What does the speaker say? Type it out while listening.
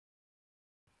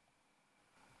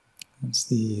It's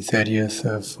the 30th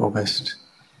of August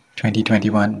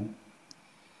 2021.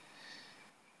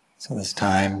 So this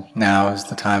time now is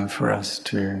the time for us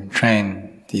to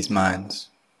train these minds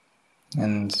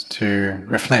and to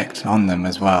reflect on them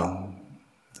as well.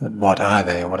 That what are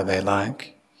they? What are they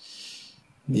like?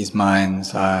 These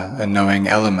minds are a knowing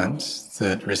element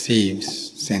that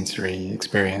receives sensory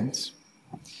experience.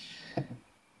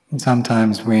 And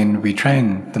sometimes when we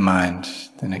train the mind,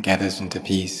 then it gathers into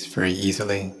peace very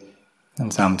easily.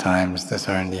 And sometimes this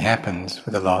only happens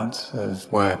with a lot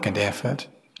of work and effort.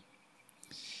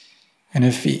 And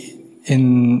if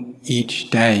in each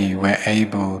day we're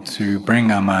able to bring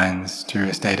our minds to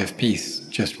a state of peace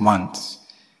just once,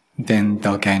 then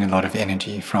they'll gain a lot of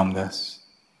energy from this.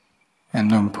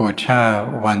 And Luang Por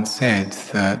Chah once said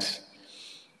that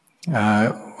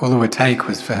all it would take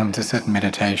was for him to sit in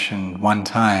meditation one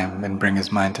time and bring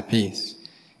his mind to peace,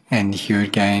 and he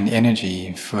would gain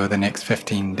energy for the next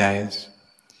 15 days.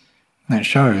 And it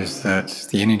shows that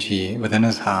the energy within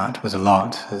his heart was a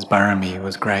lot, his barami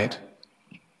was great.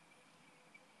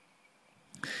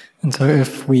 And so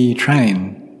if we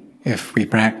train, if we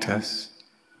practice,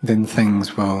 then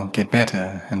things will get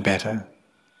better and better.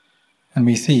 And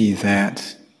we see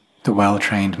that the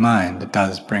well-trained mind, it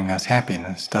does bring us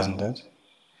happiness, doesn't it?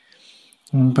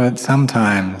 But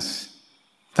sometimes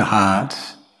the heart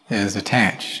is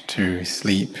attached to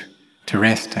sleep, to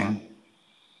resting.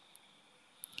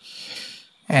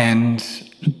 And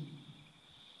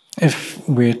if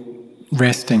we're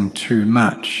resting too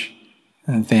much,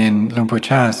 then Luang Por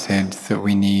Chah said that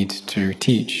we need to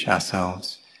teach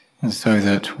ourselves, and so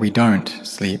that we don't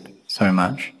sleep so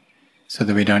much, so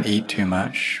that we don't eat too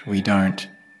much, we don't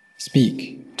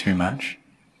speak too much.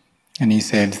 And he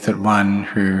said that one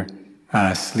who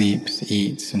sleeps,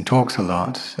 eats, and talks a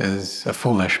lot is a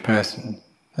foolish person,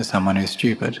 is someone who's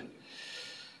stupid.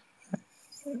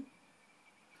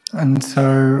 And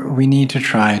so we need to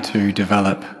try to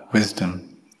develop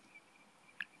wisdom.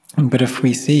 But if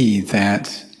we see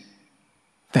that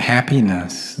the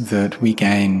happiness that we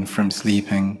gain from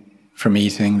sleeping, from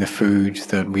eating the food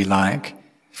that we like,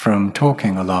 from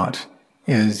talking a lot,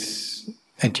 is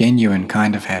a genuine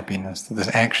kind of happiness, that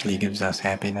this actually gives us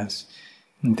happiness,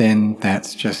 then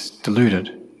that's just deluded.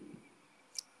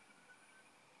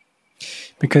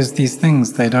 Because these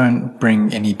things, they don't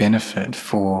bring any benefit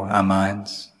for our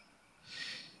minds.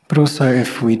 But also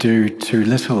if we do too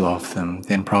little of them,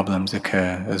 then problems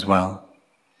occur as well.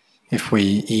 If we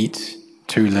eat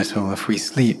too little, if we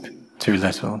sleep too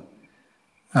little,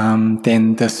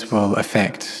 then this will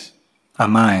affect our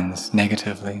minds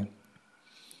negatively.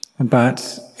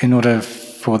 But in order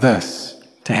for this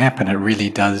to happen, it really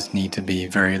does need to be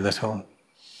very little.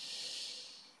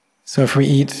 So if we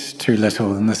eat too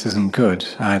little, then this isn't good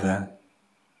either.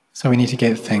 So we need to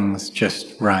get things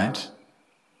just right.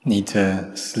 Need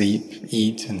to sleep,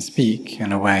 eat, and speak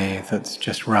in a way that's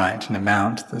just right, an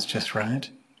amount that's just right.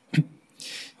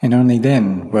 And only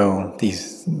then will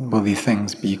these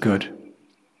things be good.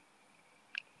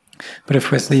 But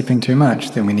if we're sleeping too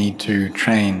much, then we need to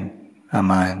train our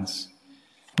minds.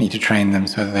 We need to train them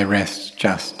so that they rest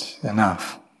just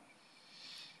enough.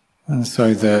 And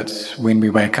so that when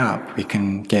we wake up, we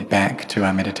can get back to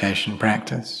our meditation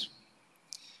practice.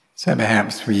 So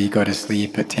perhaps we go to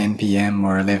sleep at 10 p.m.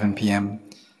 or 11 p.m.,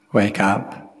 wake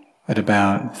up at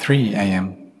about 3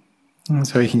 a.m. And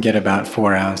so we can get about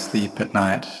 4 hours sleep at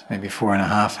night, maybe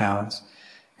 4.5 hours,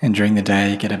 and during the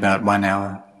day get about 1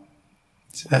 hour.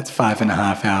 So that's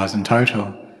 5.5 hours in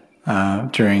total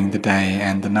during the day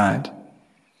and the night.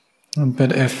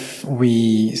 But if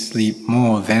we sleep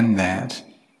more than that,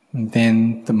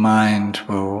 then the mind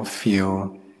will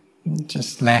feel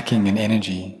just lacking in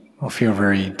energy, will feel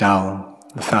very dull,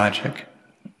 lethargic,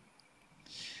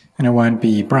 and it won't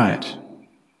be bright.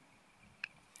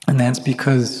 And that's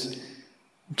because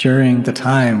during the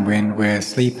time when we're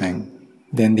sleeping,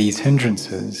 then these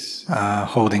hindrances are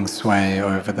holding sway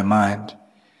over the mind.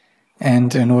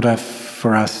 And in order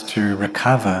for us to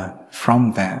recover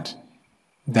from that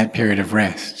period of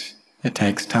rest, it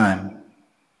takes time.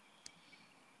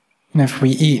 And if we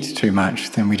eat too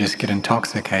much, then we just get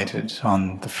intoxicated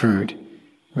on the food.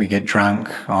 We get drunk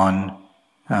on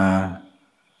the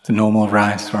normal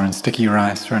rice or on sticky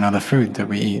rice or another food that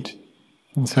we eat.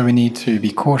 And so we need to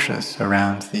be cautious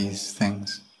around these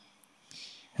things.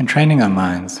 And training our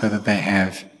minds so that they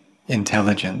have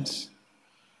intelligence.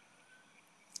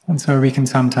 And so we can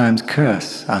sometimes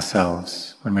curse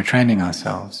ourselves when we're training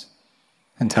ourselves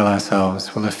and tell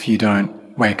ourselves, well, if you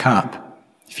don't wake up,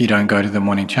 if you don't go to the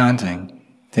morning chanting,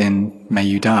 then may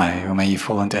you die or may you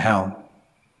fall into hell.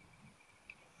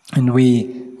 And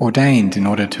we ordained in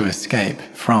order to escape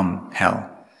from hell,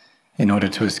 in order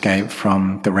to escape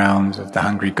from the realms of the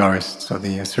hungry ghosts or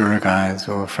the asuras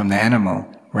or from the animal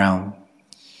realm.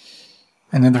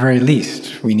 And at the very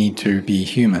least, we need to be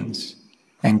humans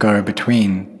and go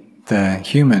between the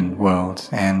human world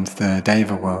and the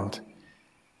Deva world.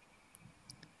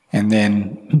 And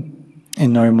then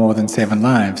in no more than 7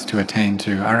 lives to attain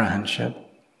to arahantship.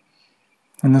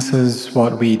 And this is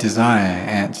what we desire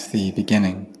at the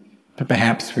beginning, but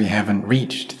perhaps we haven't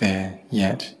reached there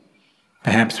yet.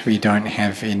 Perhaps we don't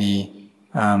have any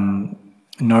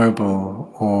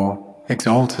noble or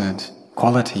exalted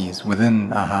qualities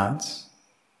within our hearts.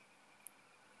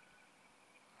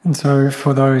 And so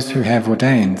for those who have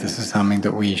ordained, this is something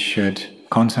that we should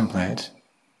contemplate,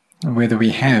 whether we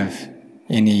have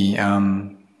any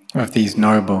of these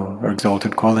noble or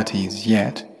exalted qualities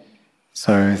yet,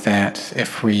 so that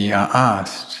if we are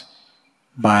asked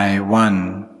by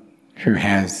one who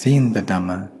has seen the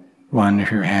Dhamma, one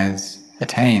who has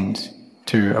attained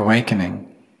to awakening,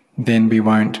 then we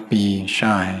won't be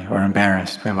shy or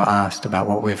embarrassed when we're asked about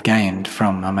what we've gained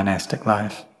from our monastic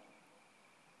life.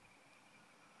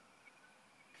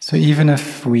 So even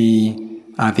if we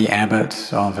are the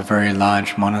abbot of a very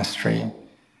large monastery,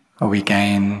 or we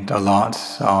gained a lot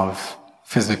of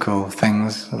physical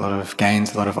things, a lot of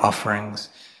gains, a lot of offerings,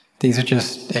 these are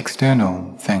just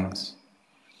external things.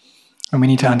 And we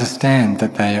need to understand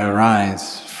that they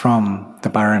arise from the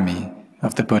barami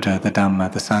of the Buddha, the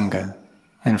Dhamma, the Sangha,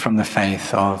 and from the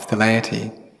faith of the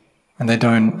laity, and they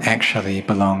don't actually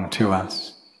belong to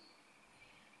us.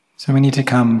 So we need to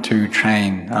come to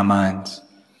train our minds.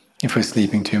 If we're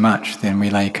sleeping too much, then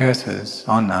we lay curses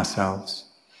on ourselves,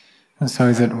 and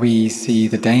so that we see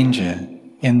the danger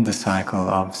in the cycle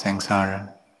of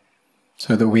samsara,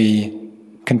 so that we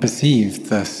can perceive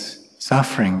this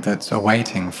suffering that's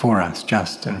awaiting for us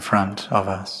just in front of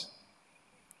us.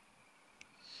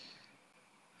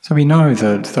 So we know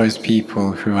that those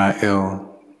people who are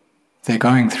ill, they're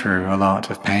going through a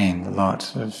lot of pain, a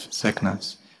lot of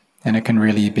sickness, and it can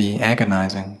really be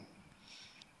agonizing.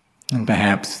 And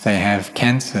perhaps they have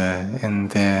cancer in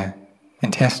their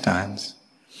intestines.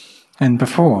 And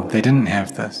before, they didn't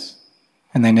have this.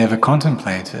 And they never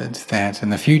contemplated that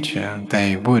in the future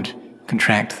they would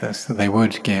contract this, that they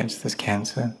would get this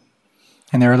cancer.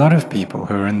 And there are a lot of people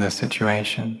who are in this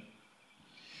situation.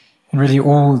 And really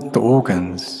all the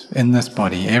organs in this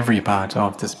body, every part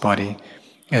of this body,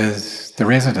 is the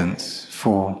residence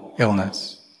for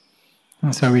illness.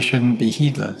 And so we shouldn't be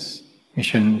heedless. We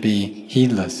shouldn't be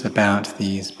heedless about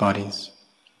these bodies.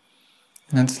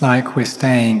 And it's like we're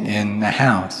staying in a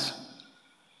house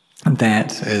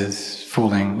that is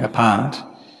falling apart,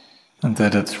 and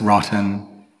that it's rotten.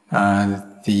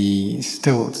 The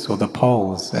stilts or the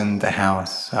poles in the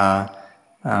house are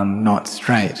not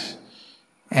straight,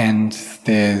 and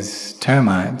there's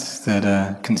termites that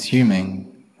are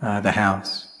consuming the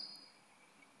house.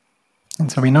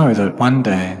 And so we know that one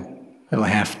day it'll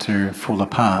have to fall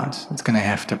apart, it's going to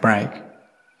have to break.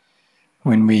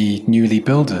 When we newly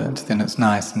build it, then it's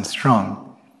nice and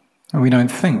strong. And we don't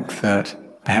think that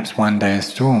perhaps one day a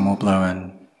storm will blow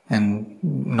in and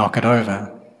knock it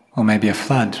over, or maybe a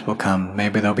flood will come,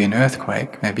 maybe there'll be an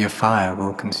earthquake, maybe a fire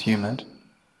will consume it.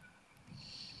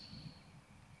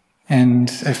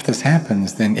 And if this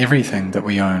happens, then everything that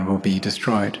we own will be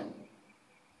destroyed.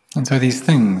 And so these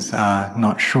things are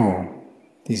not sure.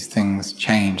 These things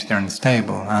change, they're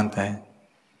unstable, aren't they?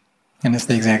 And it's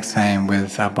the exact same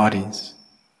with our bodies.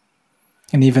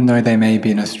 And even though they may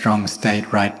be in a strong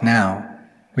state right now,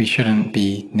 we shouldn't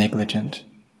be negligent.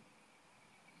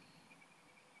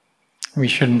 We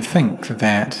shouldn't think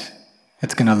that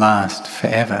it's going to last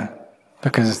forever,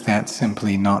 because that's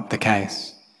simply not the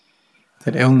case.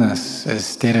 That illness is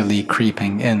steadily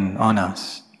creeping in on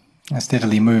us, and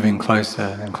steadily moving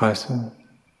closer and closer.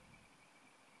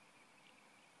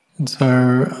 And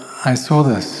so I saw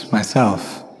this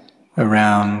myself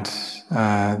around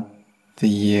the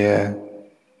year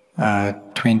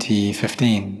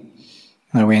 2015.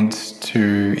 I went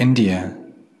to India,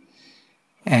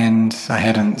 and I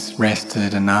hadn't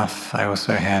rested enough. I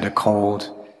also had a cold,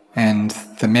 and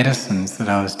the medicines that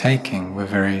I was taking were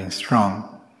very strong.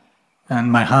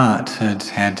 And my heart had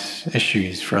had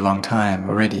issues for a long time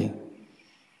already.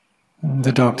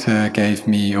 The doctor gave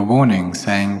me a warning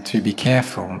saying to be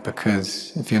careful,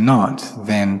 because if you're not,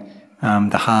 then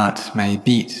the heart may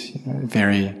beat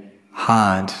very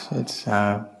hard. It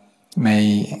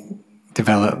may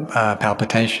develop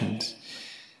palpitations.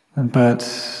 But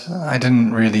I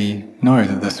didn't really know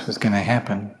that this was going to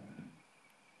happen.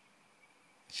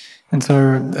 And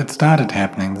so it started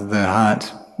happening. The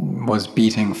heart was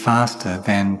beating faster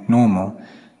than normal,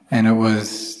 and there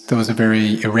was a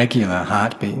very irregular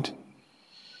heartbeat.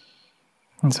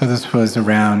 And so this was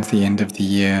around the end of the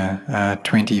year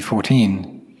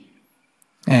 2014.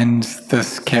 And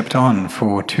this kept on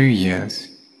for 2 years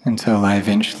until I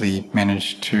eventually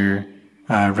managed to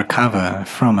recover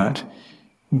from it.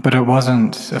 But it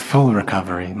wasn't a full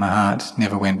recovery. My heart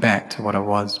never went back to what it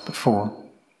was before.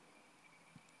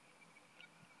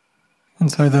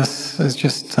 And so this is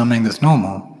just something that's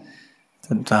normal,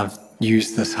 that I've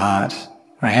used this heart,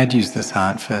 or I had used this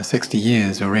heart for 60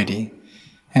 years already,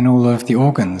 and all of the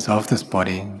organs of this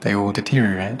body, they all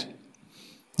deteriorate.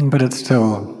 But it's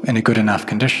still in a good enough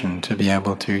condition to be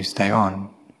able to stay on.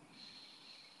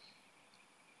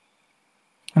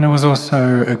 And it was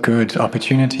also a good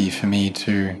opportunity for me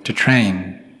to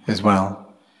train as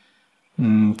well.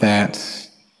 That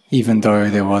even though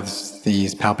there was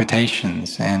these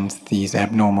palpitations and these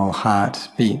abnormal heart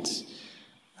beats,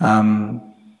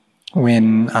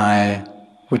 when I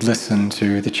would listen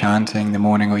to the chanting, the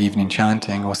morning or evening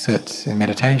chanting, or sit in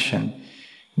meditation,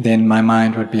 then my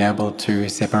mind would be able to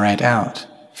separate out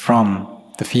from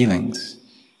the feelings,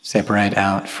 separate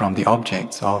out from the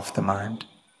objects of the mind.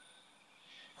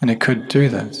 And it could do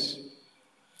this.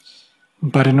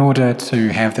 But in order to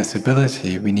have this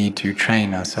ability, we need to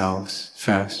train ourselves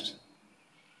first.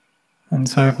 And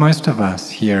so most of us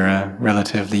here are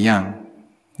relatively young,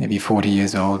 maybe 40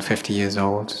 years old, 50 years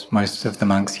old. Most of the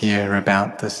monks here are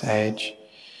about this age.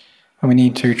 And we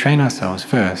need to train ourselves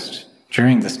first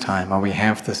during this time, while we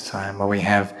have this time, while we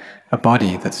have a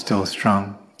body that's still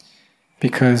strong.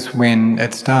 Because when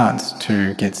it starts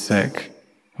to get sick,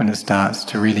 when it starts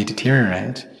to really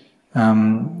deteriorate,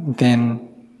 then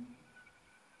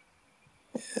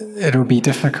it'll be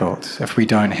difficult if we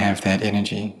don't have that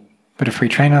energy. But if we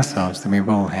train ourselves, then we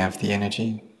will have the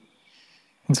energy.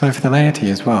 And so for the laity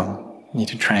as well, we need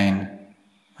to train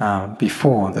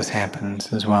before this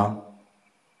happens as well.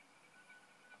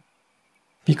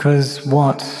 Because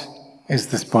what is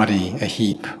this body a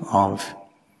heap of?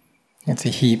 It's a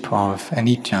heap of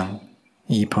anicca,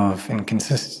 a heap of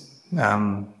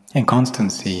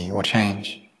inconstancy or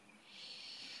change.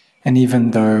 And even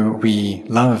though we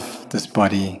love this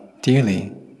body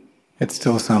dearly, it's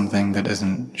still something that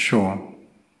isn't sure.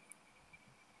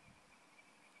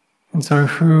 And so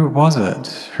who was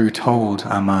it who told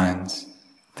our minds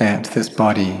that this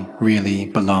body really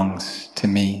belongs to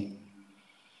me?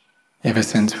 Ever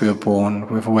since we were born,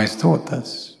 we've always thought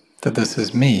this, that this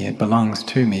is me, it belongs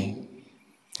to me.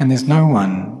 And there's no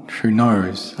one who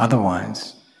knows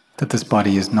otherwise, that this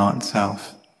body is not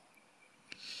self.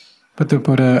 But the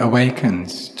Buddha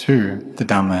awakens to the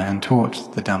Dhamma and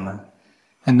taught the Dhamma,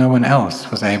 and no one else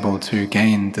was able to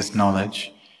gain this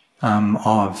knowledge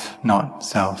of not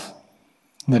self,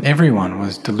 that everyone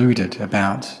was deluded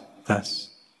about this.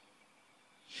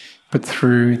 But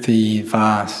through the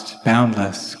vast,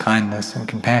 boundless kindness and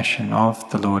compassion of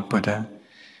the Lord Buddha,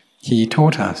 he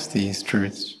taught us these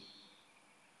truths.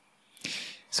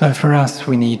 So for us,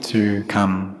 we need to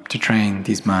come to train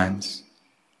these minds,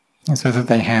 so that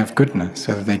they have goodness,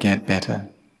 so that they get better.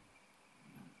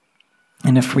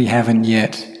 And if we haven't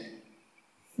yet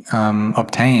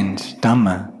obtained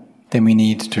Dhamma, then we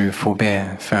need to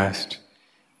forbear first,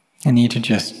 and need to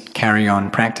just carry on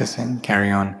practicing,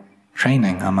 carry on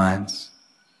training our minds.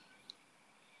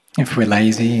 If we're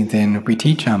lazy, then we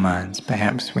teach our minds.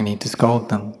 Perhaps we need to scold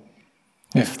them.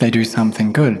 If they do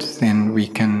something good, then we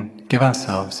can give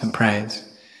ourselves some praise.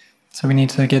 So we need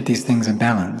to get these things in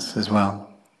balance as well.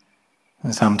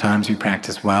 And sometimes we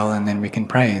practice well and then we can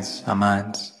praise our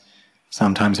minds.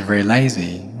 Sometimes we're very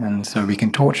lazy and so we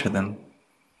can torture them.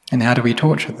 And how do we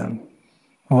torture them?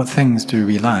 What things do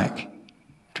we like?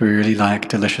 Do we really like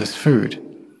delicious food?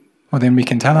 Well, then we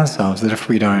can tell ourselves that if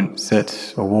we don't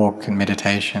sit or walk in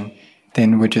meditation,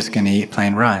 then we're just going to eat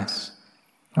plain rice.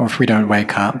 Or if we don't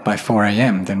wake up by 4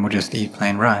 a.m., then we'll just eat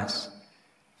plain rice.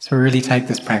 So we really take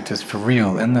this practice for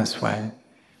real in this way.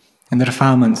 In the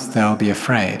defilements, they'll be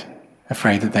afraid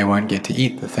that they won't get to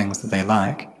eat the things that they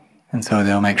like, and so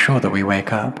they'll make sure that we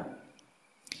wake up.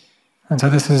 And so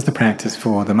this is the practice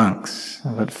for the monks,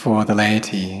 but for the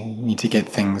laity, you need to get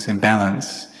things in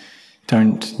balance.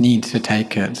 Don't need to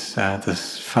take it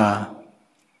this far.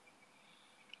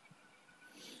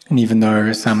 And even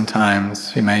though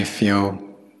sometimes we may feel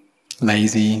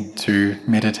lazy to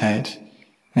meditate,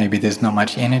 maybe there's not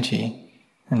much energy,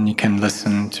 and you can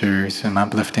listen to some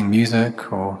uplifting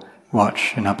music or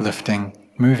watch an uplifting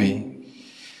movie.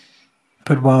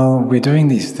 But while we're doing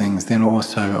these things, then we're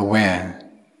also aware,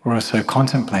 we're also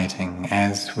contemplating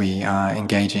as we are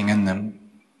engaging in them.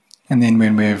 And then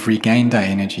when we've regained our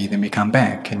energy, then we come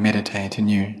back and meditate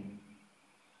anew.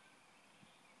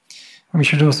 And we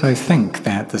should also think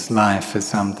that this life is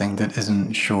something that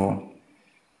isn't sure.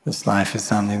 This life is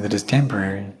something that is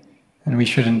temporary, and we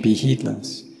shouldn't be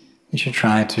heedless. We should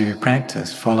try to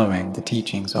practice following the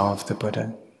teachings of the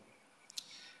Buddha.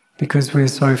 Because we're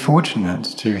so fortunate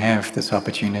to have this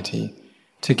opportunity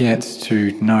to get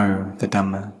to know the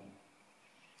Dhamma.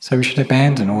 So we should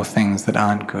abandon all things that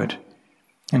aren't good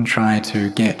and try to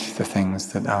get the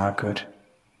things that are good.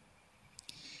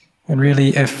 And really,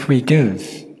 if we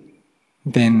give,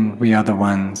 then we are the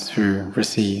ones who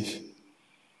receive.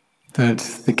 That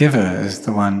the giver is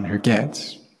the one who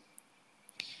gets.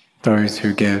 Those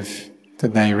who give,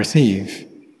 that they receive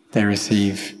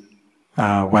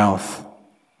wealth.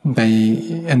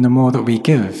 And the more that we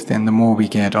give, then the more we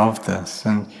get of this,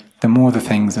 and the more the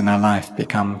things in our life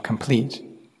become complete.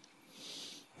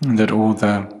 And that all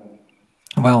the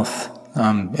wealth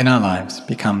in our lives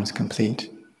becomes complete.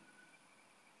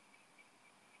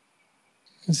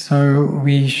 So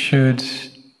we should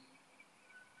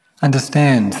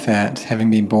understand that having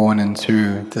been born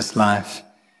into this life,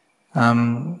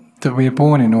 that we are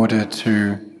born in order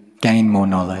to gain more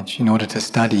knowledge, in order to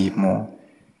study more,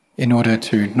 in order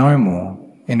to know more,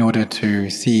 in order to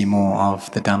see more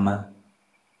of the Dhamma.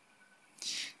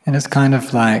 And it's kind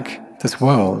of like this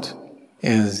world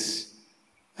is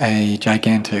a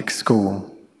gigantic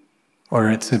school,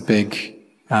 or it's a big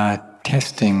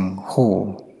testing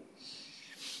hall.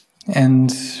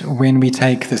 And when we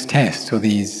take this test or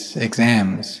these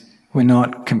exams, we're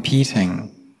not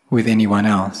competing with anyone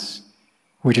else.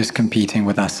 We're just competing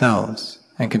with ourselves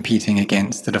and competing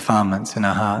against the defilements in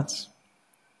our hearts.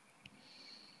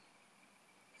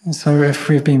 And so if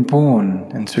we've been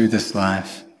born into this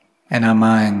life and our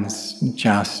minds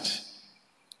just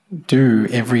do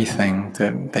everything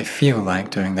that they feel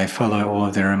like doing, they follow all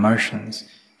of their emotions,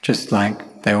 just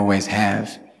like they always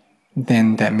have,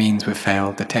 then that means we've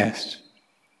failed the test.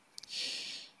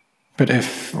 But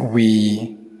if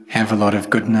we have a lot of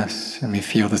goodness and we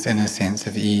feel this inner sense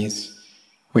of ease,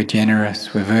 we're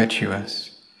generous, we're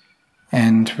virtuous,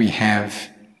 and we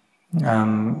have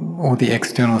all the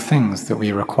external things that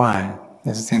we require,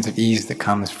 there's a sense of ease that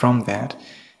comes from that,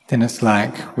 then it's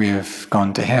like we've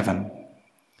gone to heaven.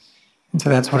 And so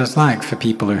that's what it's like for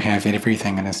people who have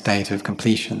everything in a state of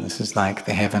completion. This is like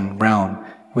the heaven realm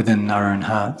within our own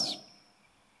hearts.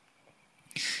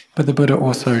 But the Buddha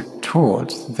also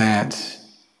taught that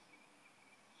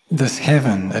this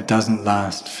heaven, it doesn't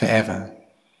last forever.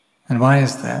 And why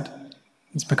is that?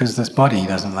 It's because this body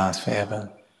doesn't last forever.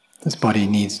 This body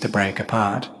needs to break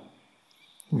apart.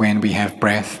 When we have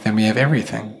breath, then we have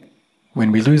everything.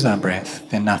 When we lose our breath,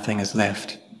 then nothing is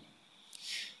left.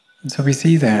 And so we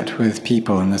see that with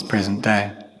people in this present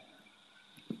day.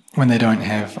 When they don't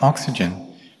have oxygen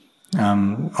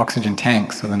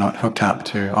tanks, or they're not hooked up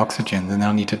to oxygen, then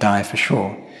they'll need to die for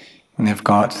sure. When they've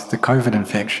got the COVID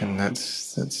infection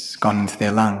that's gone into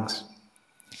their lungs.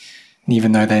 And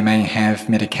even though they may have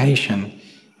medication,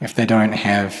 if they don't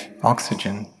have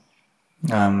oxygen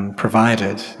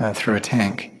provided through a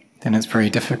tank, then it's very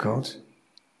difficult.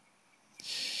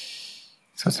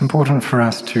 So it's important for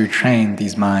us to train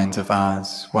these minds of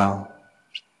ours well.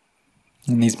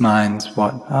 And these minds,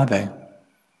 what are they?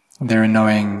 They're a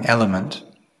knowing element.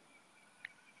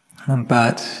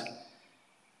 But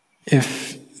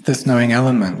if this knowing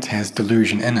element has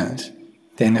delusion in it,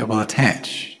 then it will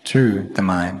attach to the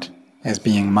mind as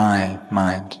being my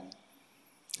mind.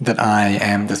 That I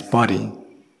am this body,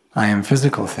 I am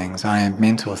physical things, I am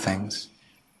mental things.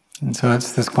 And so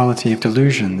it's this quality of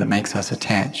delusion that makes us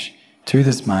attach to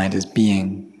this mind as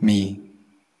being me.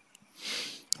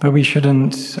 But we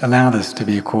shouldn't allow this to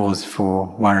be a cause for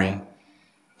worry.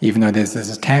 Even though there's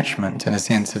this attachment and a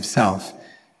sense of self,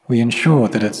 we ensure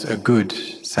that it's a good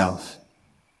self.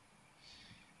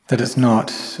 That it's not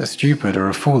a stupid or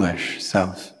a foolish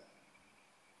self.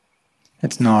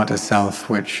 It's not a self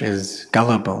which is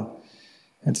gullible.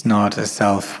 It's not a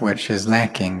self which is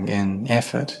lacking in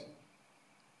effort.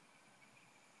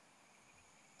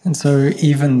 And so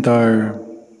even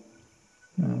though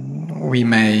we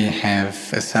may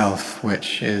have a self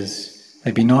which is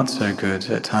maybe not so good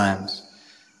at times,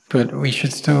 but we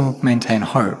should still maintain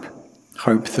hope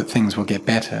that things will get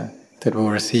better, that we'll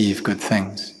receive good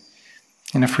things.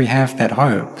 And if we have that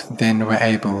hope, then we're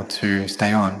able to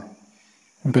stay on.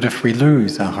 But if we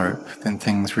lose our hope, then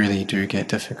things really do get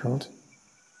difficult.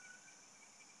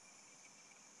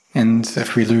 And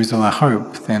if we lose all our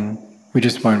hope, then we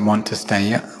just won't want to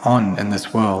stay on in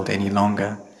this world any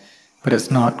longer. But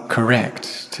it's not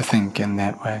correct to think in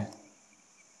that way.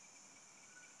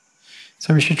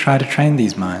 So we should try to train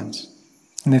these minds.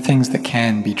 And they're things that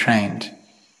can be trained.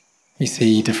 We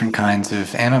see different kinds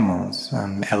of animals,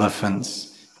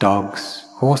 elephants, dogs,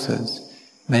 horses.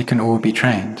 They can all be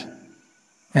trained.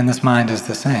 And this mind is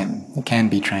the same. It can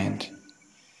be trained.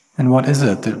 And what is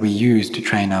it that we use to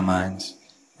train our minds?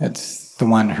 It's the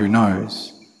one who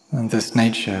knows, and this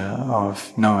nature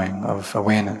of knowing, of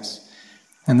awareness.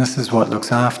 And this is what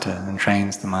looks after and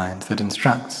trains the mind, that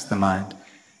instructs the mind,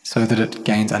 so that it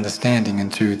gains understanding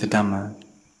into the Dhamma.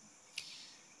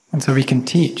 And so we can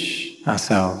teach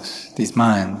ourselves, these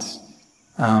minds,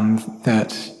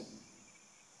 that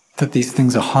these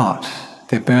things are hot,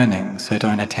 they're burning, so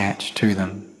don't attach to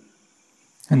them.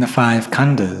 And the 5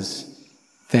 khandhas,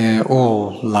 they're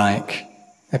all like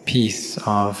a piece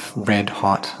of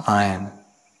red-hot iron.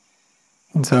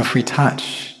 And so if we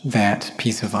touch that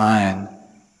piece of iron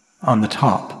on the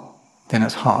top, then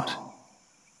it's hot.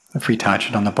 If we touch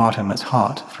it on the bottom, it's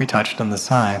hot. If we touch it on the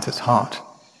sides, it's hot.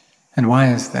 And why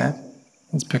is that?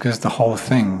 It's because the whole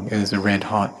thing is a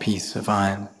red-hot piece of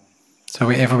iron. So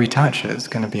wherever we touch it, it's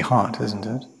going to be hot, isn't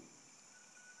it?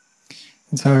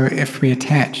 And so if we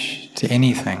attach to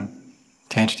anything,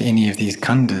 attach to any of these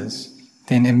khandhas,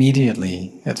 then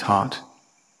immediately it's hot.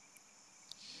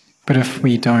 But if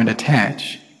we don't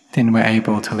attach, then we're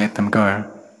able to let them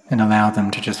go and allow them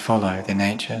to just follow their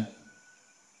nature.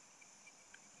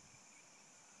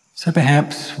 So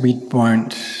perhaps we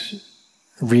won't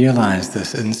realize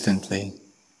this instantly,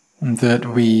 that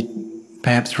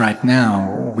perhaps right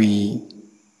now we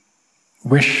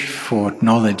wish for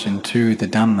knowledge into the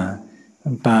Dhamma,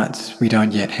 but we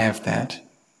don't yet have that.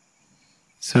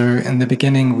 So in the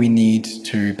beginning we need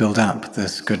to build up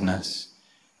this goodness,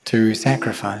 to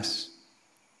sacrifice.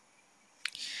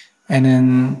 And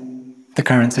in the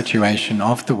current situation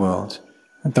of the world,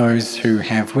 those who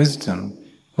have wisdom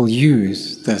will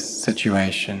use this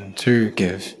situation to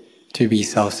give, to be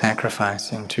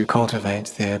self-sacrificing, to cultivate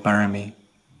their barami.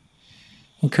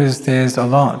 Because there's a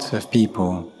lot of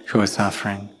people who are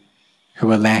suffering, who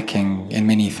are lacking in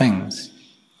many things.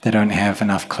 They don't have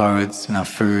enough clothes, enough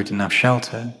food, enough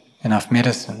shelter, enough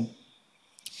medicine.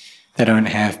 They don't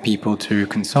have people to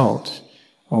consult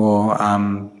or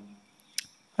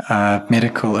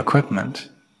medical equipment.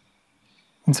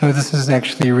 And so this is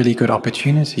actually a really good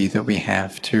opportunity that we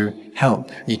have to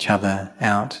help each other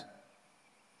out.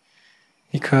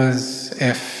 Because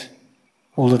if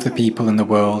all of the people in the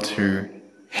world who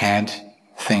had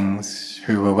things,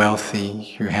 who were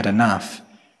wealthy, who had enough,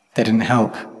 they didn't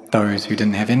help those who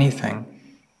didn't have anything,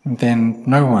 then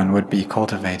no one would be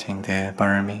cultivating their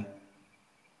barami.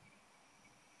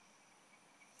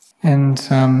 And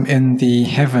in the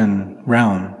heaven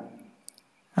realm,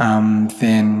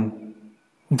 then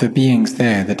the beings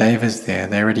there, the devas there,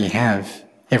 they already have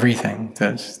everything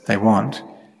that they want.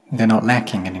 They're not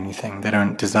lacking in anything. They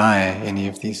don't desire any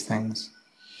of these things.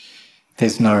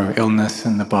 There's no illness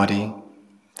in the body.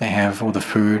 They have all the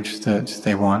food that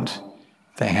they want.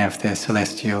 They have their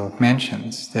celestial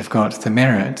mansions. They've got the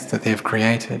merit that they've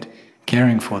created,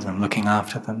 caring for them, looking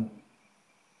after them.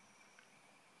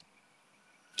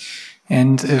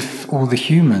 And if all the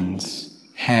humans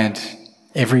had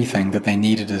everything that they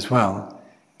needed as well,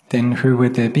 then who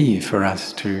would there be for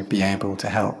us to be able to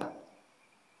help?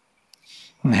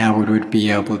 And how would we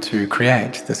be able to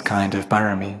create this kind of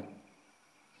barami?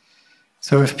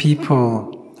 So if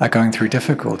people are going through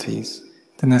difficulties,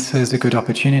 then this is a good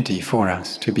opportunity for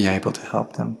us to be able to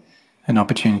help them, an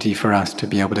opportunity for us to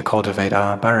be able to cultivate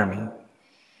our barami.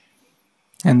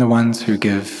 And the ones who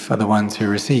give are the ones who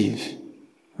receive.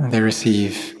 They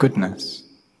receive goodness.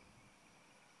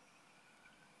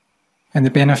 And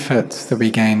the benefits that we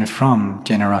gain from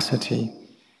generosity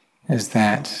is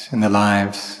that in the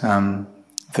lives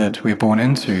that we're born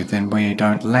into, then we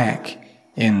don't lack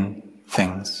in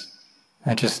things.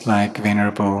 Just like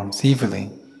Venerable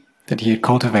Sivali, that he had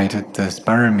cultivated this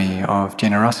barami of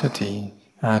generosity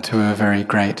to a very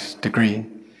great degree.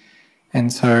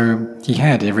 And so he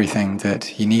had everything that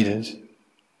he needed.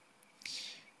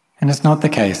 And it's not the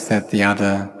case that the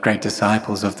other great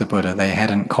disciples of the Buddha, they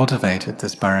hadn't cultivated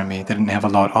this barami, they didn't have a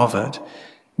lot of it,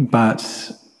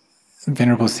 but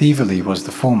Venerable Sivali was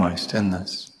the foremost in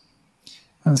this.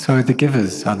 And so the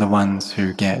givers are the ones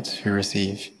who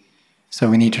receive.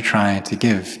 So we need to try to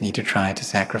give, need to try to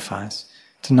sacrifice,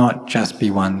 to not just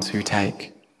be ones who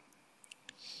take.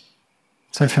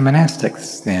 So for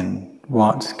monastics then,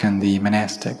 what can the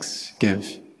monastics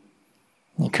give?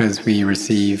 Because we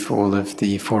receive all of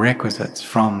the 4 requisites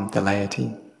from the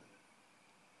laity.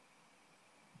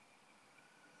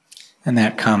 And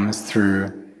that comes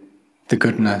through the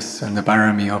goodness and the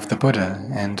barami of the Buddha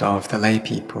and of the lay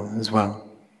people as well.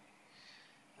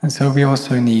 And so we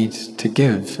also need to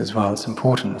give as well. It's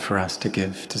important for us to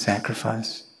give, to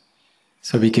sacrifice.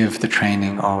 So we give the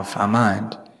training of our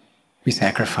mind. We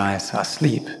sacrifice our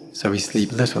sleep, so we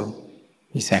sleep little.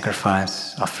 We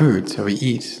sacrifice our food, so we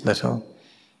eat little.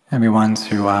 And we're ones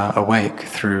who are awake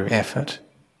through effort.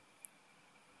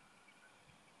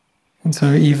 And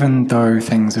so even though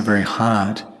things are very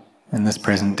hard in this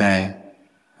present day,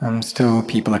 still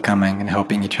people are coming and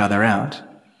helping each other out.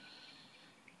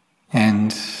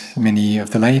 And many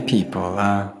of the lay people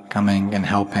are coming and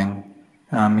helping,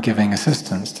 giving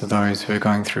assistance to those who are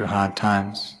going through hard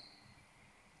times.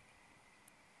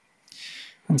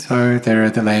 And so there are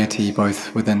the laity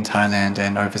both within Thailand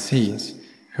and overseas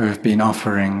who have been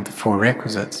offering the 4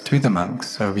 requisites to the monks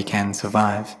so we can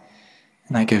survive.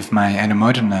 And I give my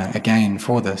anumodana again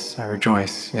for this. I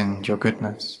rejoice in your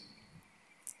goodness.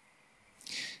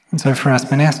 And so for us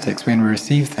monastics, when we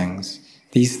receive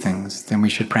these things, then we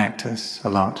should practice a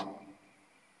lot.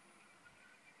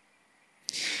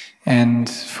 And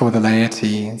for the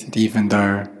laity, that even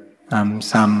though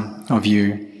some of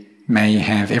you may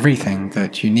have everything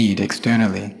that you need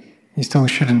externally, you still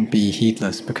shouldn't be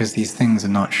heedless because these things are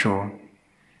not sure.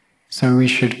 So we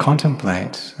should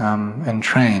contemplate and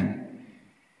train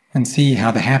and see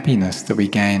how the happiness that we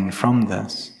gain from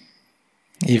this,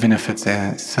 even if it's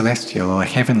a celestial or a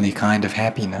heavenly kind of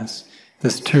happiness,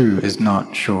 this too is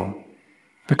not sure,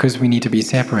 because we need to be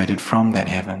separated from that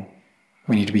heaven.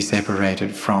 We need to be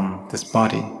separated from this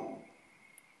body.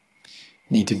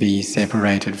 We need to be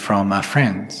separated from our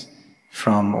friends,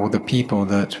 from all the people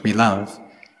that we love,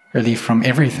 really from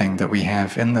everything that we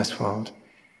have in this world.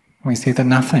 We see that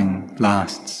nothing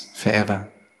lasts forever.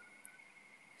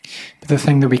 But the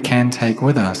thing that we can take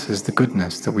with us is the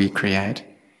goodness that we create.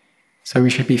 So we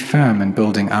should be firm in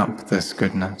building up this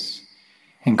goodness,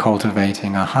 in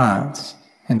cultivating our hearts,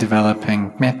 in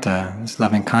developing metta, this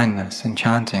loving kindness, and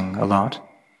chanting a lot.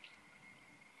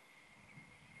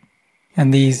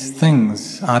 And these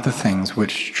things are the things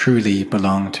which truly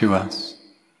belong to us.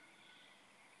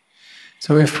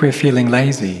 So if we're feeling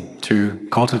lazy to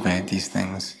cultivate these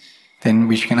things, then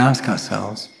we can ask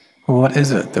ourselves, well, what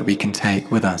is it that we can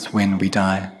take with us when we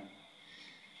die?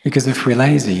 Because if we're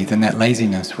lazy, then that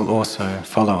laziness will also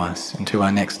follow us into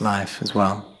our next life as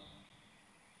well.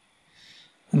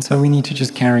 And so we need to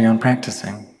just carry on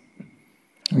practicing.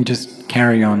 We just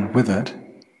carry on with it.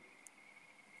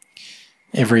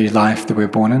 Every life that we're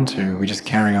born into, we just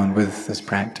carry on with this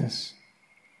practice.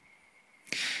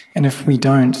 And if we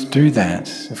don't do that,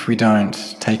 if we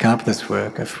don't take up this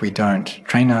work, if we don't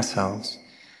train ourselves,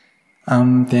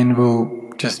 then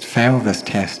we'll just fail this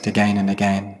test again and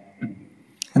again.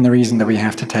 And the reason that we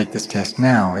have to take this test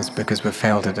now is because we've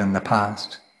failed it in the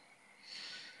past.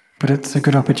 But it's a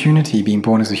good opportunity, being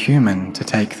born as a human, to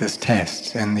take this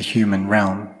test in the human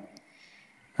realm.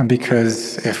 And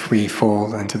because if we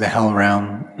fall into the hell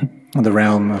realm, or the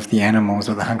realm of the animals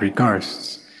or the hungry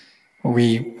ghosts,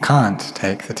 we can't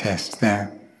take the test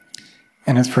there.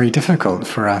 And it's very difficult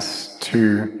for us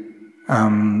to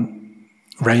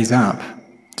raise up,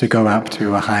 to go up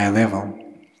to a higher level.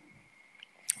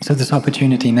 So this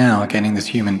opportunity now, getting this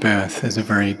human birth, is a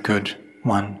very good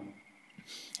one.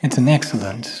 It's an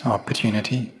excellent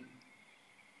opportunity.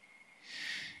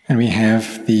 And we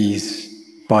have these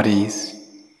bodies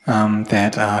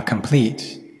that are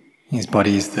complete, these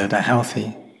bodies that are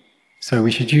healthy. So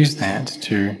we should use that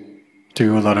to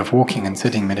do a lot of walking and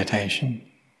sitting meditation.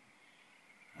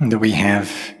 And that we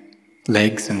have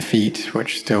legs and feet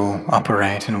which still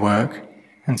operate and work,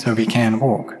 and so we can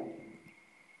walk.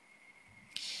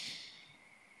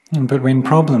 But when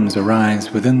problems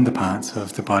arise within the parts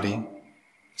of the body,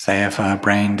 say if our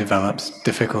brain develops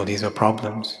difficulties or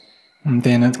problems,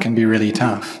 then it can be really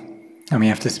tough, and we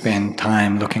have to spend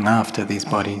time looking after these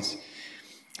bodies.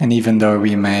 And even though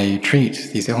we may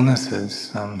treat these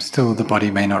illnesses, still the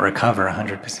body may not recover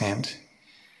 100%.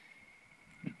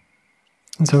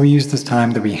 And so we use this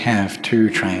time that we have to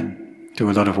train, do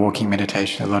a lot of walking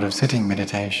meditation, a lot of sitting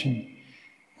meditation,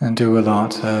 and do a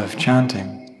lot of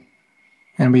chanting.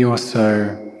 And we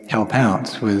also help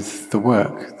out with the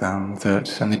work and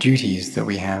the duties that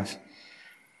we have.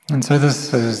 And so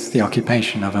this is the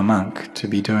occupation of a monk, to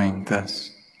be doing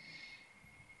this.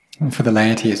 And for the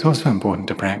laity, it's also important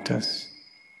to practice.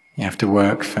 You have to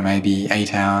work for maybe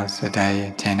 8 hours a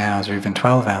day, 10 hours, or even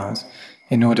 12 hours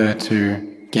in order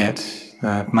to get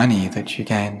the money that you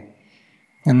gain.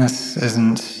 And this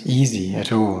isn't easy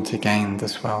at all, to gain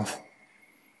this wealth.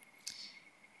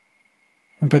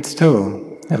 But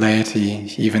still, the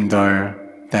laity, even though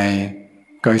they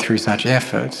go through such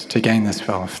effort to gain this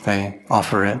wealth, they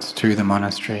offer it to the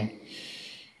monastery.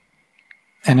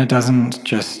 And it doesn't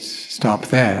just stop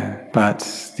there,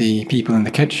 but the people in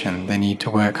the kitchen, they need to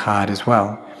work hard as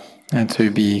well, and to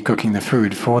be cooking the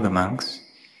food for the monks,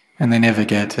 and they never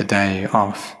get a day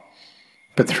off.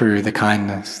 But through the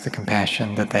kindness, the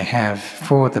compassion that they have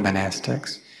for the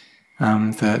monastics,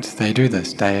 that they do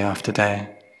this day after day.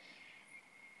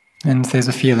 And there's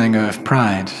a feeling of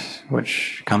pride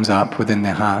which comes up within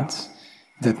their hearts,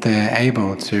 that they're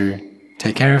able to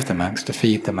take care of the monks, to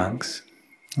feed the monks.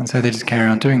 And so they just carry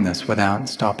on doing this without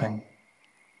stopping.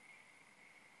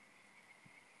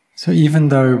 So even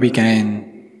though we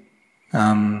gain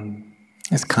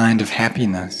this kind of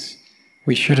happiness,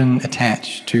 we shouldn't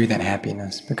attach to that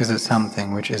happiness, because it's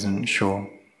something which isn't sure.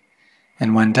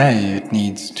 And one day it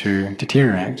needs to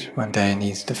deteriorate, one day it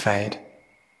needs to fade.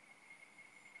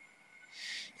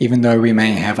 Even though we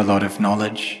may have a lot of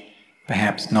knowledge,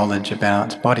 perhaps knowledge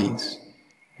about bodies,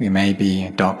 we may be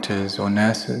doctors or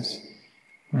nurses,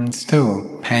 and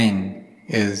still pain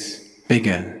is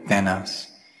bigger than us.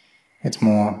 It's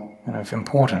more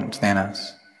important than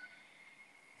us.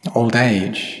 Old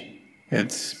age,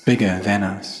 it's bigger than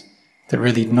us. That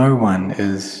really no one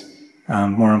is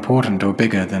more important or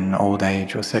bigger than old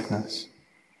age or sickness.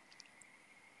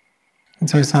 And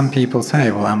so some people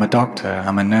say, well, I'm a doctor,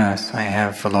 I'm a nurse, I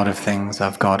have a lot of things,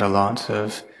 I've got a lot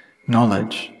of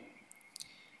knowledge.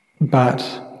 But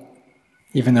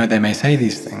even though they may say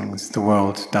these things, the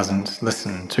world doesn't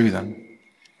listen to them.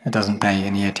 It doesn't pay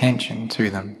any attention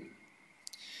to them.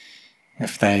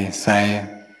 If they say,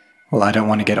 well, I don't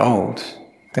want to get old,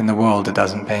 then the world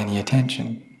doesn't pay any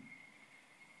attention.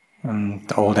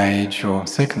 Old age or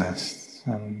sickness,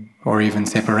 or even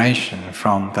separation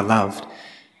from the loved,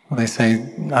 well, they say,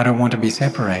 I don't want to be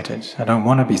separated. I don't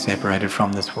want to be separated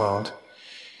from this world.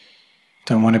 I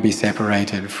don't want to be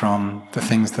separated from the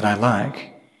things that I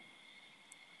like.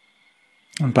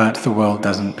 But the world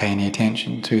doesn't pay any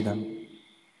attention to them.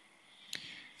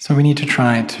 So we need to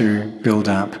try to build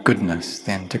up goodness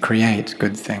then, to create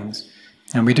good things.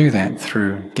 And we do that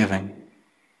through giving.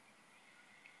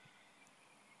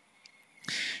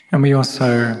 And we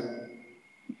also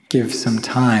give some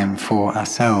time for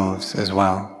ourselves as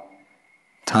well.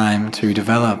 Time to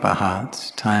develop our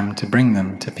hearts, time to bring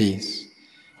them to peace,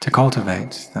 to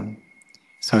cultivate them,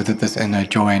 so that this inner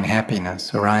joy and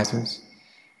happiness arises.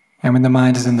 And when the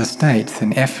mind is in the state,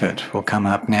 then effort will come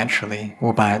up naturally,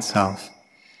 all by itself.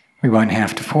 We won't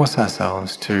have to force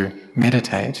ourselves to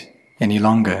meditate any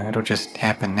longer, it'll just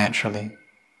happen naturally.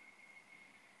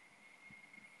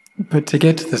 But to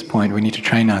get to this point, we need to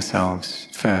train ourselves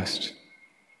first.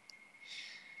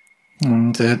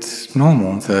 And it's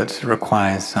normal that it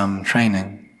requires some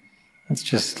training. It's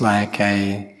just like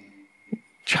a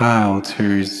child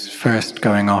who's first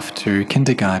going off to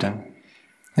kindergarten,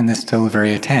 and they're still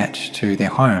very attached to their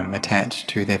home, attached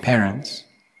to their parents.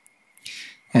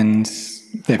 And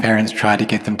their parents try to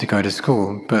get them to go to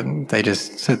school, but they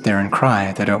just sit there and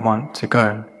cry, they don't want to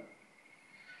go.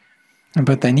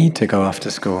 But they need to go off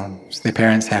to school, so their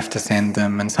parents have to send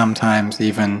them, and sometimes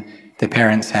even their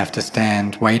parents have to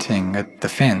stand waiting at the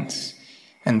fence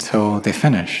until they're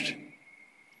finished.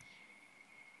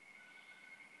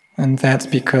 And that's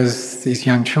because these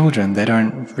young children, they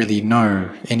don't really know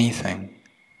anything.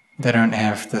 They don't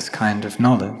have this kind of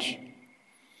knowledge.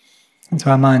 And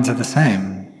so our minds are the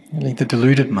same. Really, the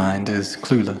deluded mind is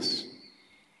clueless.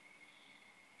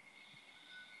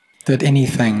 That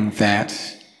anything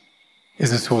that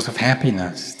is a source of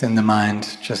happiness, then the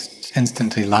mind just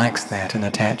instantly likes that and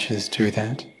attaches to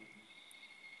that.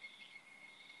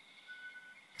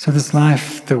 So this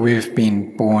life that we've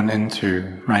been born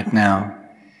into right now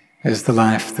is the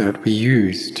life that we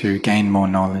use to gain more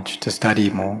knowledge, to study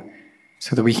more,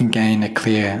 so that we can gain a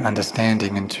clear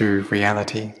understanding into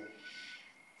reality,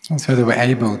 and so that we're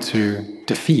able to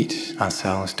defeat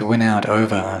ourselves, to win out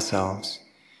over ourselves.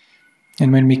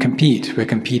 And when we compete, we're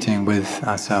competing with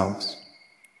ourselves.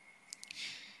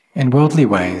 In worldly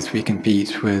ways, we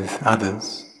compete with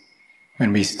others.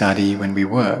 When we study, when we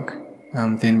work,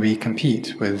 then we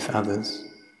compete with others.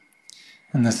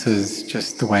 And this is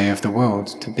just the way of the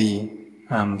world, to be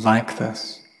like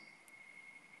this.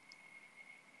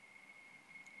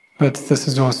 But this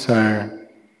is also,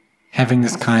 having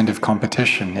this kind of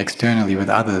competition externally with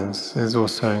others is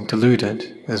also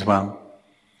deluded as well.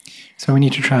 So we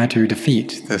need to try to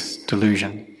defeat this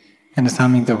delusion. And it's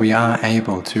something that we are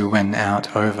able to win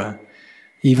out over,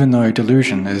 even though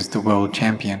delusion is the world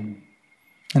champion.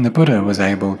 And the Buddha was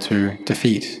able to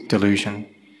defeat delusion.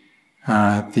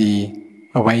 The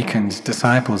awakened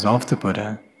disciples of the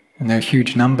Buddha, and there are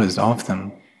huge numbers of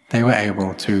them, they were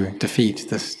able to defeat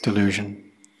this delusion.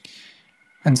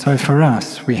 And so for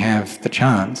us, we have the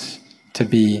chance to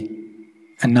be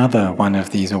another one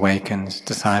of these awakened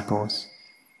disciples,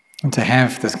 and to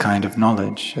have this kind of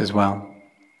knowledge as well.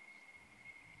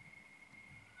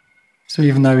 So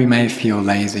even though we may feel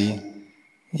lazy,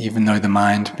 even though the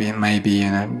mind may be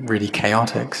in a really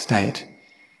chaotic state,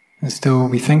 and still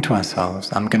we think to ourselves,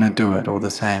 I'm going to do it all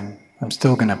the same. I'm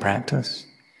still going to practice.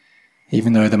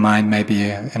 Even though the mind may be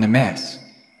in a mess,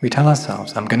 we tell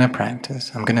ourselves, I'm going to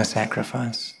practice, I'm going to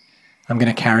sacrifice, I'm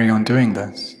going to carry on doing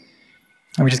this.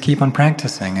 And we just keep on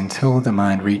practicing until the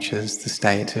mind reaches the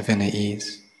state of inner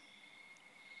ease.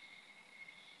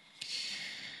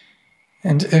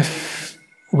 And if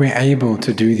we're able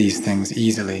to do these things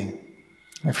easily,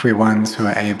 if we're ones who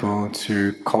are able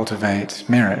to cultivate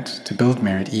merit, to build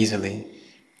merit easily,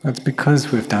 it's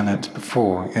because we've done it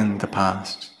before in the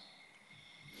past.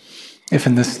 If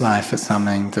in this life it's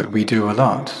something that we do a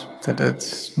lot, that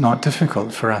it's not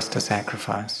difficult for us to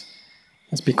sacrifice,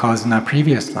 it's because in our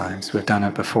previous lives we've done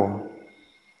it before.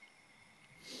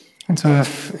 And so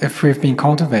if we've been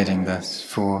cultivating this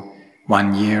for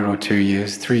 1 year or 2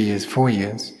 years, 3 years, 4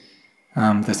 years,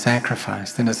 the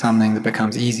sacrifice, then it's something that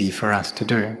becomes easy for us to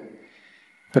do.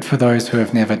 But for those who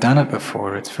have never done it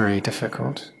before, it's very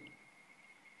difficult.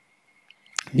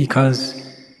 Because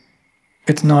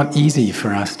it's not easy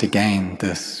for us to gain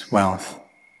this wealth.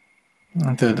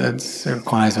 That it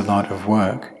requires a lot of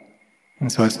work,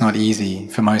 and so it's not easy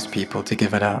for most people to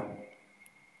give it up.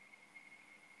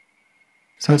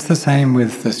 So it's the same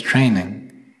with this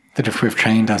training, that if we've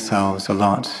trained ourselves a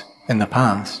lot in the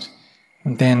past,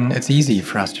 then it's easy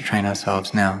for us to train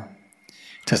ourselves now.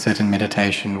 To sit in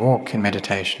meditation, walk in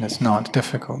meditation, it's not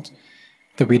difficult.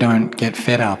 That we don't get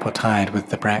fed up or tired with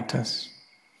the practice.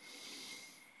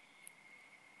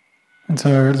 And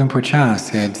so Luang Por Chah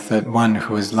said that one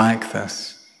who is like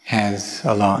this has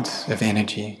a lot of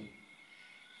energy.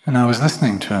 And I was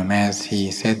listening to him as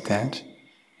he said that.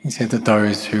 He said that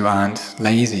those who aren't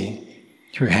lazy,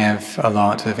 who have a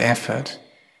lot of effort,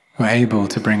 who are able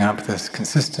to bring up this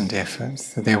consistent effort,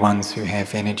 that they're ones who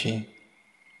have energy.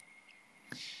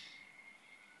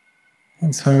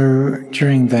 And so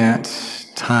during that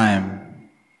time,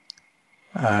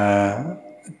 the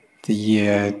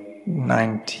year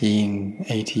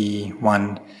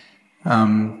 1981,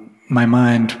 my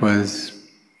mind was,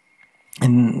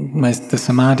 the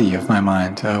samadhi of my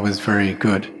mind was very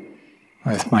good.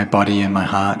 Both my body and my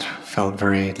heart felt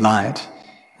very light,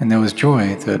 and there was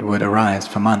joy that would arise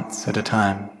for months at a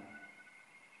time.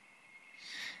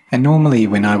 And normally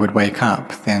when I would wake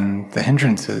up, then the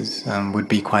hindrances would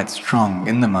be quite strong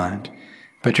in the mind.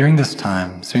 But during this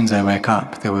time, as soon as I wake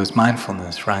up, there was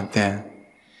mindfulness right there.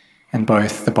 And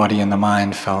both the body and the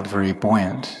mind felt very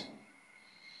buoyant.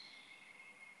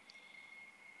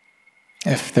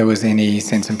 If there was any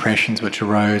sense impressions which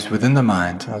arose within the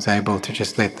mind, I was able to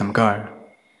just let them go.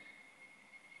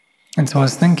 And so I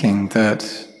was thinking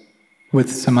that with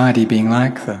samadhi being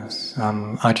like this,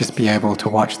 I'd just be able to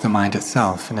watch the mind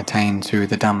itself and attain to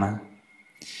the Dhamma.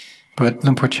 But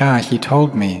Luang Por Chah, he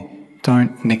told me,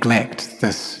 don't neglect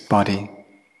this body.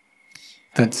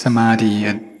 That samadhi,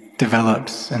 it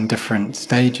develops in different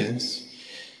stages.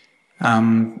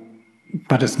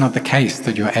 But it's not the case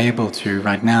that you're able to,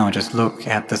 right now, just look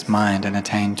at this mind and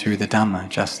attain to the Dhamma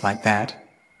just like that.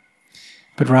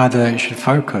 But rather, you should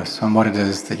focus on what it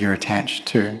is that you're attached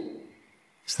to.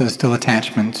 So there's still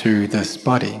attachment to this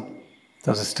body.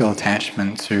 There's still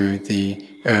attachment to the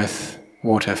earth,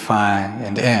 water, fire,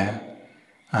 and air.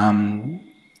 And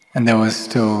there was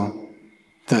still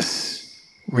this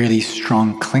really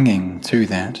strong clinging to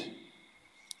that.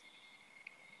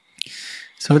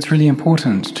 So it's really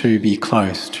important to be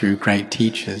close to great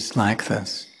teachers like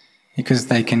this, because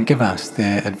they can give us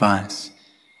their advice,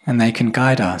 and they can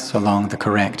guide us along the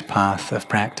correct path of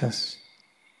practice.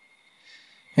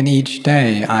 And each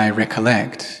day I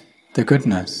recollect the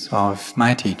goodness of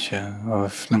my teacher,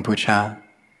 of Luang Por Chah.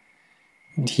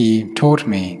 And he taught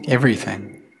me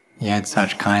everything. He had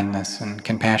such kindness and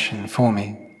compassion for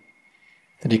me,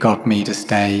 that he got me to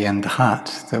stay in the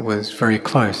hut that was very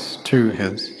close to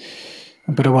his.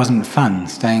 But it wasn't fun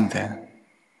staying there.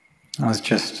 I was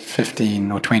just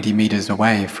 15 or 20 meters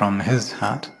away from his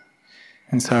hut.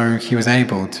 And so he was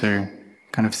able to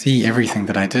kind of see everything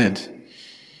that I did.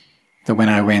 That when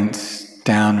I went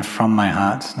down from my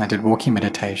hut and I did walking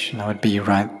meditation, I would be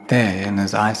right there in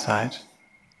his eyesight.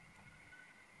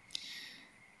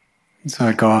 And so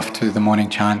I'd go off to the morning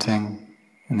chanting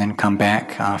and then come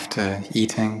back after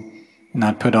eating, and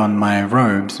I'd put on my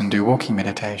robes and do walking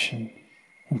meditation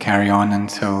and carry on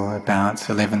until about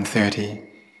 11:30,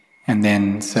 and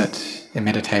then sit in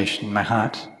meditation in my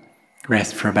hut,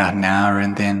 rest for about an hour,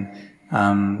 and then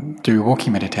do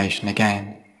walking meditation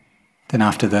again. Then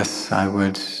after this, I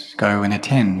would go and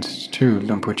attend to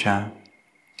Luang Pu Chah.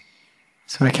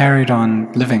 So I carried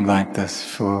on living like this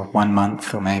for 1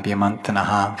 month or maybe a month and a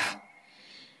half.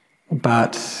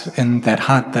 But in that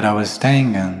hut that I was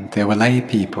staying in, there were lay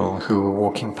people who were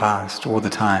walking past all the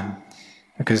time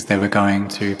because they were going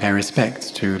to pay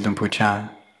respect to Luang Pu Chah.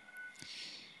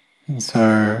 And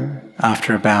so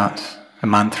after about a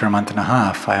month or a month and a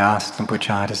half, I asked Luang Pu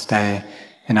Chah to stay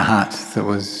in a hut that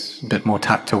was a bit more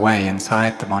tucked away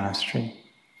inside the monastery.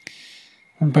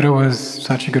 But it was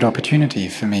such a good opportunity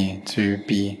for me to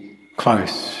be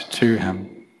close to him,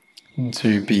 and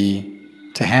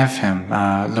to have him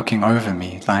looking over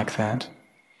me like that.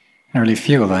 I really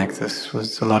feel like this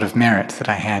was a lot of merit that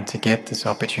I had to get this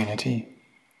opportunity.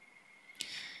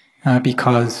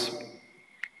 Because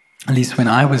at least when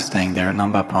I was staying there at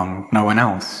Nambapong, no one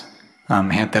else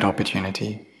had that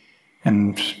opportunity.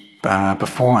 And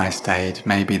before I stayed,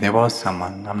 maybe there was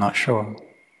someone, I'm not sure.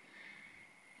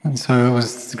 And so it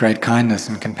was the great kindness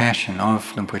and compassion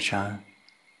of Luang Pu Chah.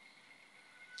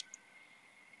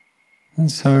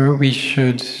 And so we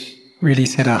should really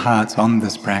set our hearts on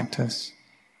this practice.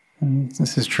 And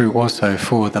this is true also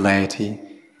for the laity,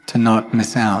 to not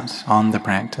miss out on the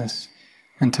practice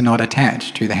and to not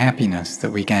attach to the happiness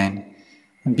that we gain,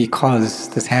 because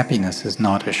this happiness is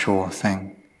not a sure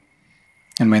thing.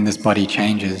 And when this body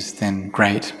changes, then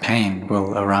great pain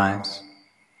will arise.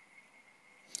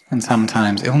 And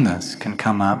sometimes illness can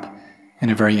come up in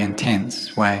a very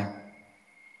intense way.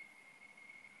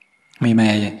 We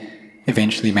may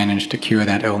eventually manage to cure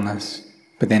that illness,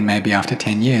 but then maybe after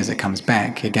 10 years it comes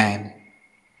back again.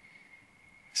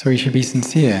 So we should be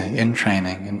sincere in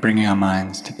training and bringing our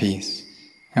minds to peace.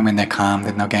 And when they're calm,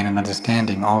 then they'll gain an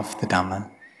understanding of the Dhamma.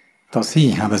 They'll see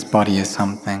how this body is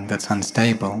something that's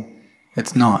unstable.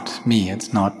 It's not me,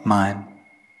 it's not mine.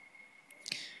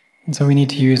 And so we need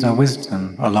to use our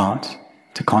wisdom a lot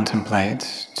to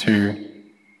contemplate, to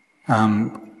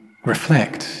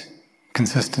reflect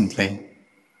consistently,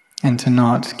 and to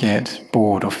not get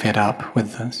bored or fed up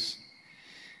with this.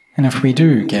 And if we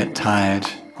do get tired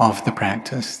of the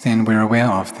practice, then we're aware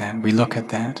of that, we look at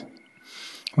that.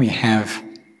 We have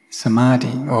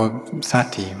samadhi, or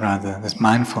sati rather, this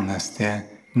mindfulness there,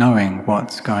 knowing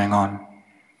what's going on.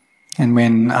 And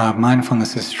when our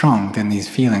mindfulness is strong, then these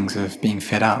feelings of being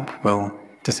fed up will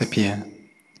disappear.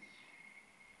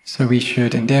 So we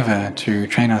should endeavor to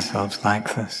train ourselves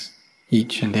like this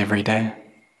each and every day.